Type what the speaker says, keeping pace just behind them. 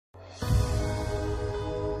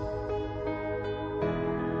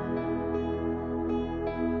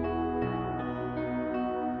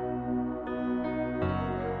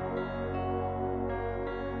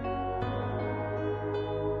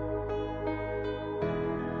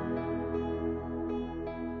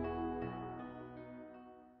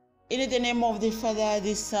In the name of the Father,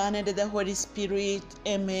 the Son, and the Holy Spirit.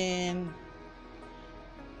 Amen.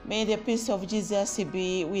 May the peace of Jesus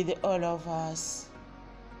be with all of us.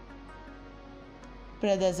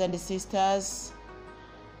 Brothers and sisters,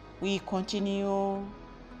 we continue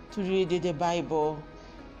to read the Bible.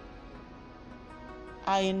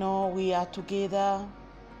 I know we are together,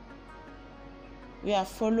 we are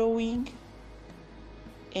following,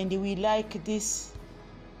 and we like this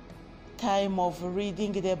time of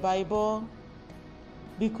reading the Bible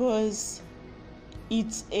because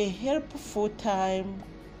it's a helpful time.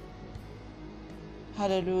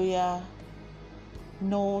 Hallelujah.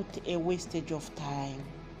 Not a wastage of time.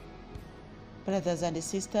 Brothers and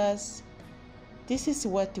sisters, this is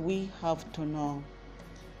what we have to know.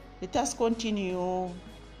 Let us continue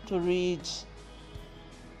to read.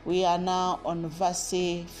 We are now on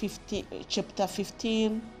chapter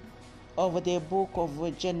 15 of the book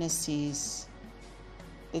of Genesis.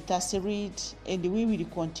 Let us read, and we will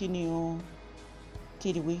continue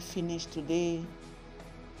till we finish today.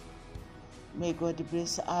 May God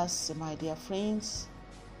bless us, my dear friends.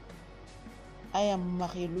 I am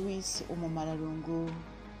Marie-Louise Omomalalongo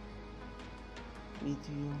with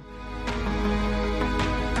you.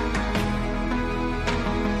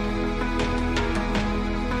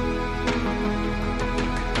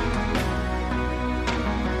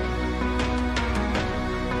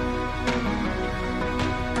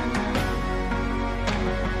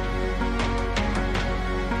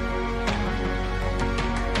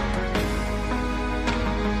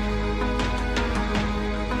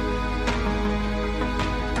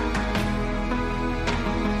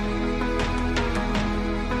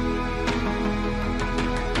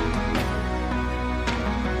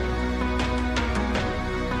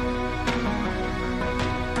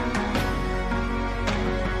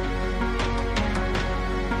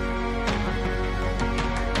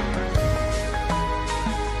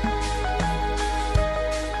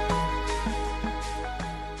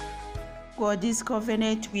 God's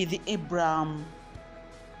covenant with Abraham.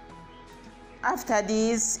 After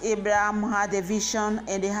this, Abraham had a vision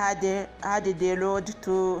and had the Lord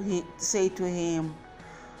to say to him,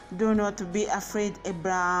 "Do not be afraid,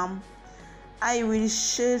 Abraham. I will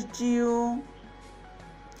shield you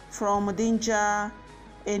from danger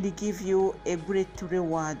and give you a great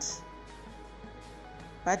reward."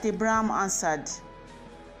 But Abraham answered,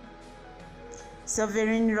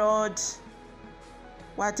 "Sovereign Lord,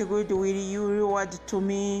 what good will you reward to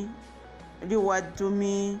me,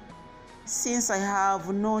 since I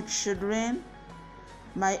have no children?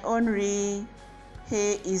 My only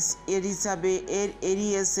heir is Eliezer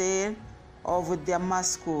of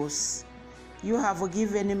Damascus. You have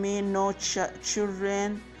given me no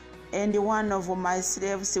children, and one of my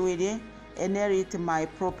slaves will inherit my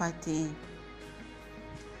property."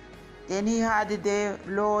 Then he heard the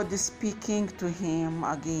Lord speaking to him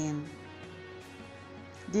again.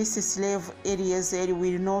 "This slave Eliezer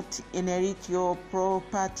will not inherit your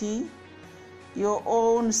property. Your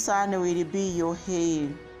own son will be your heir."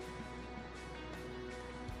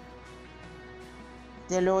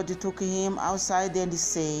 The Lord took him outside and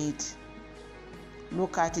said,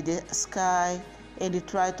 "Look at the sky and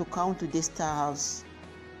try to count the stars.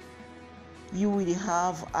 You will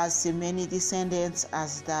have as many descendants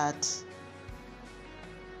as that."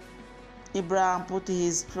 Abraham put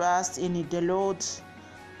his trust in the Lord,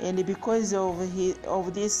 and because of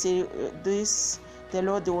this, the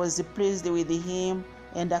Lord was pleased with him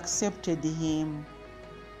and accepted him.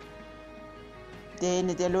 Then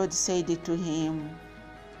the Lord said to him,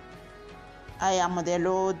 "I am the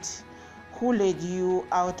Lord who led you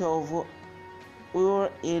out of Ur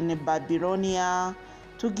in Babylonia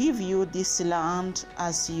to give you this land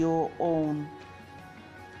as your own."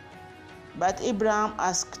 But Abraham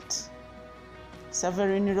asked,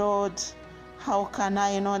 "Sovereign Lord, how can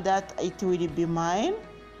I know that it will be mine?"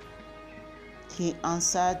 He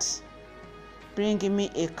answered, "Bring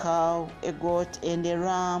me a cow, a goat, and a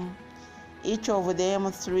ram, each of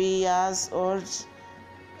them 3 years old,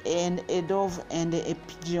 and a dove and a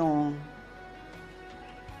pigeon."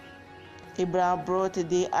 Abraham brought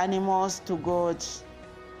the animals to God,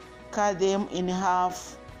 cut them in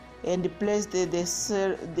half, and placed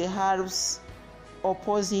the halves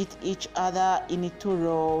opposite each other in 2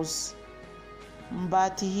 rows.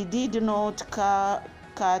 But he did not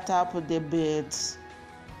cut up the birds.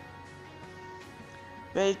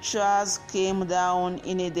 Vultures came down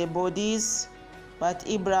in the bodies, but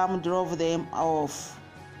Abraham drove them off.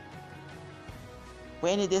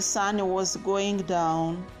 When the sun was going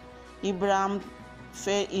down, Abraham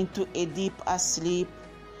fell into a deep sleep,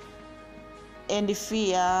 and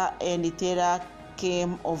fear and terror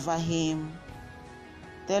came over him.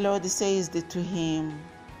 The Lord says to him,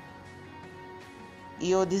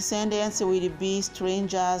 your descendants will be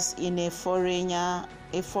strangers in a foreign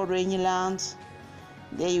land.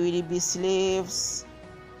 They will be slaves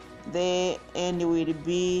there and will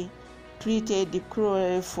be treated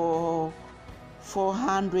cruelly for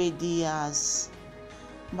 400 years.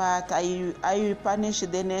 But I will punish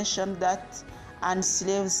the nation that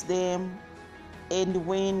enslaves them, and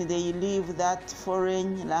when they leave that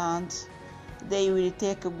foreign land, they will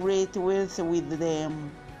take great wealth with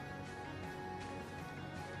them.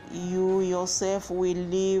 You yourself will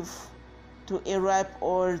live to a ripe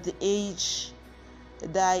old age,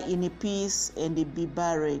 die in peace, and be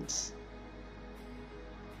buried.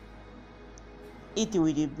 It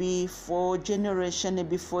will be 4 generations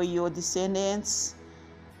before your descendants,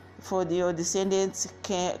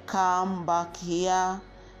 come back here,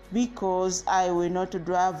 because I will not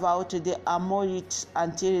drive out the Amorites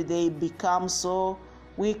until they become so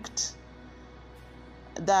wicked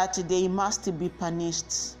that they must be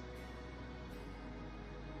punished.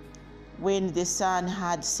 When the sun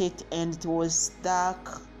had set and it was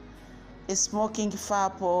dark, a smoking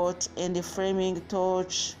firepot and a flaming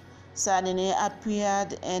torch suddenly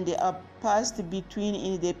appeared and passed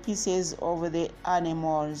between the pieces of the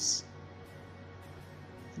animals.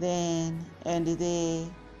 Then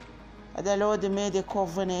the Lord made a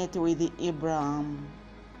covenant with Abraham.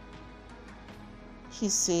 He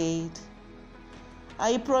said,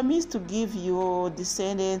 I promise to give your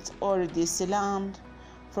descendants all this land,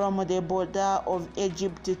 from the border of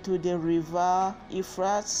Egypt to the river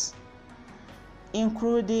Euphrates,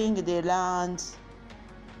 including the land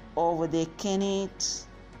of the Canaanites,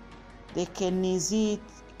 the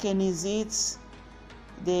Kenizzites,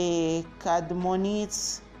 the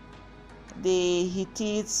Kadmonites, the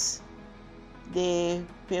Hittites, the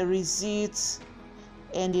Perizzites,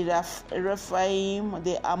 and the Rephaim,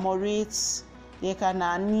 the Amorites, the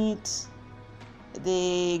Canaanites,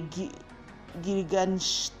 the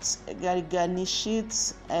Girgashites,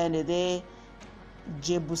 and the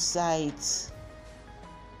Jebusites.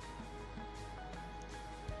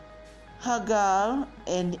 Hagar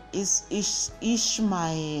and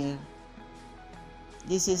Ishmael.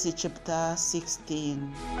 This is chapter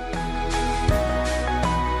 16.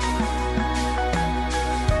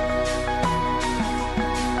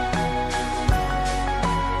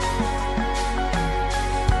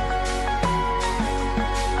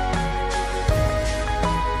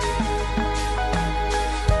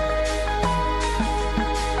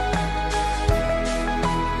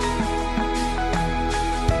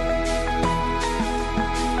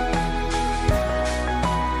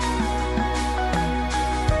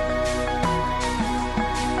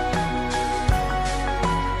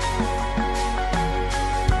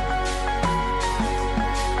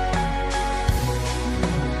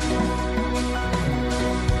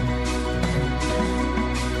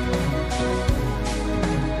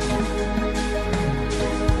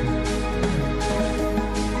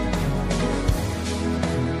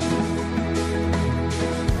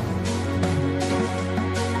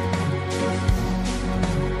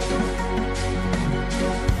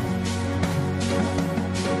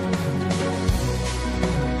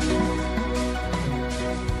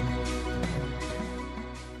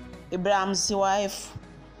 Abraham's wife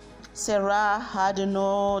Sarah had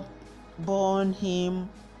not borne him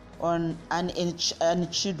any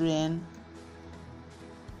children,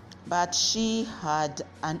 but she had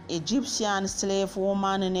an Egyptian slave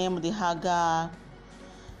woman named Hagar,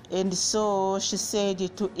 and so she said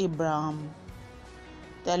to Abraham,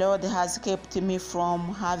 the Lord has kept me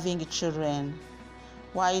from having children.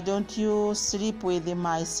 Why don't you sleep with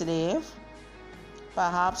my slave?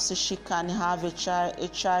 Perhaps she can have a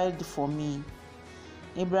child for me.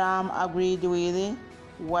 Abraham agreed with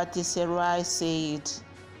what Sarai said.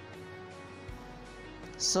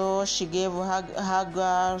 So she gave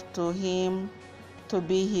Hagar to him to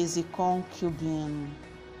be his concubine.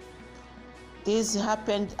 This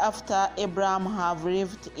happened after Abraham had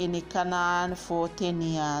lived in Canaan for 10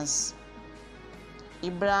 years.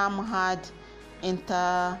 Abraham had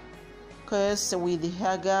intercourse with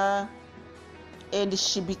Hagar, and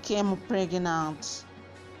she became pregnant.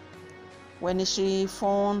 When she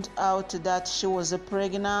found out that she was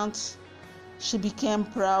pregnant, she became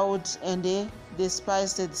proud and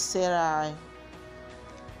despised Sarai.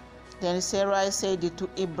 Then Sarai said to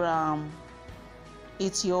Abraham,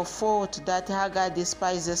 it's your fault that Hagar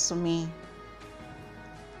despises me.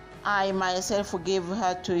 I myself gave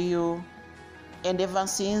her to you, and ever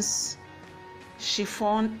since she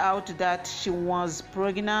found out that she was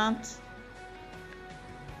pregnant,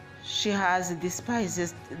 She has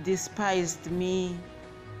despised me.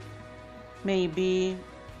 May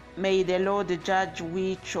the Lord judge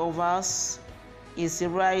which of us is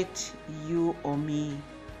right, you or me.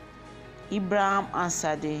 Abraham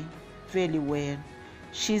answered, very well.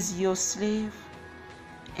 She's your slave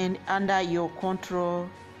and under your control.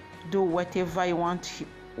 Do whatever you want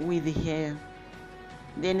with her.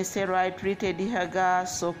 Then Sarai treated Hagar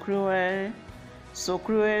so cruel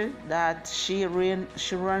that she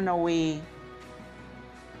ran away.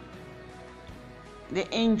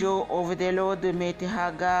 The angel of the Lord met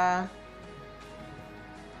Hagar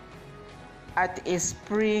at a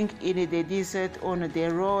spring in the desert on the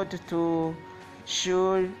road to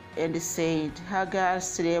Shur and said, Hagar,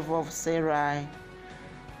 slave of Sarai,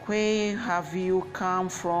 where have you come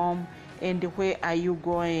from and where are you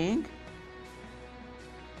going?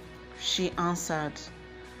 She answered,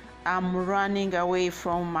 I'm running away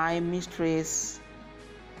from my mistress.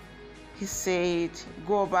 He said,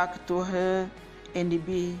 go back to her and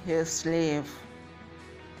be her slave.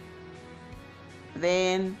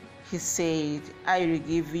 Then he said, I will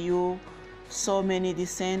give you so many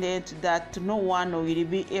descendants that no one will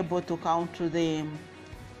be able to count them.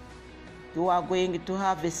 You are going to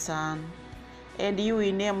have a son, and you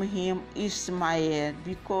will name him Ishmael,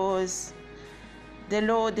 because the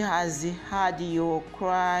Lord has heard your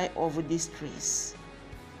cry of distress.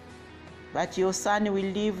 But your son will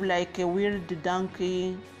live like a wild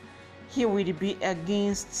donkey. He will be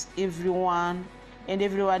against everyone, and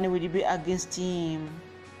everyone will be against him.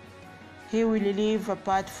 He will live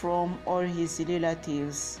apart from all his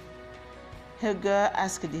relatives. Hagar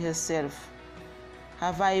asked herself,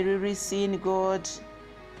 have I really seen God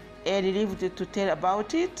and lived to tell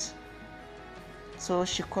about it? So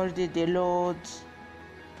she called the Lord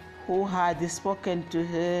who had spoken to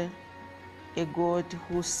her a God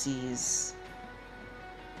who sees.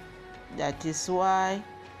 That is why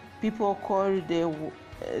people call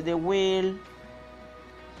the well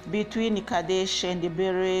between Kadesh and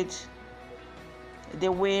Bered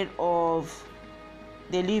the well of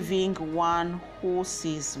the living one who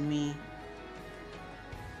sees me.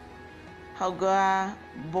 Hagar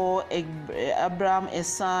bore Abraham a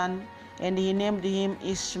son, and he named him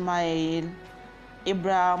Ishmael.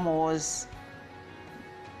 Abraham was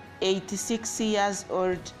 86 years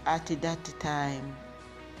old at that time.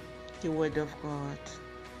 The word of God.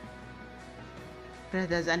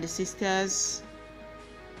 Brothers and sisters,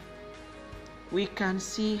 we can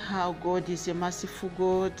see how God is a merciful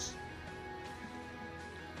God,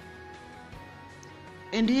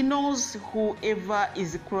 and He knows whoever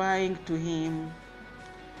is crying to Him.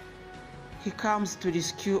 He comes to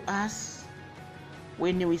rescue us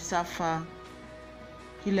when we suffer.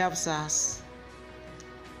 He loves us.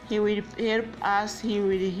 He will help us. He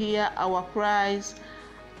will hear our cries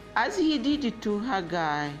as He did to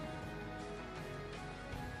Hagar.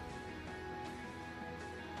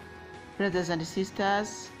 Brothers and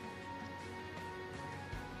sisters,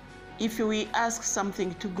 if we ask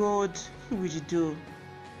something to God, He will do,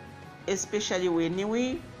 especially when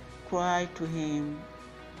we cry to Him.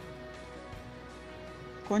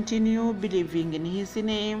 Continue believing in His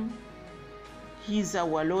name. He is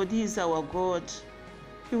our Lord, He is our God.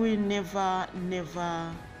 He will never,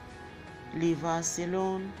 never leave us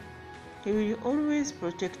alone. He will always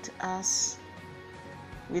protect us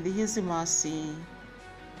with His mercy.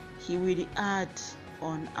 He will add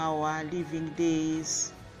on our living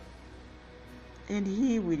days, and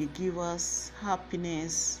He will give us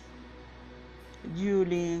happiness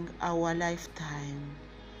during our lifetime.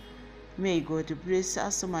 May God bless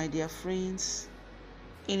us, my dear friends.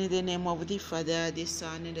 In the name of the Father, the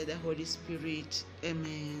Son, and the Holy Spirit.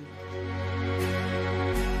 Amen.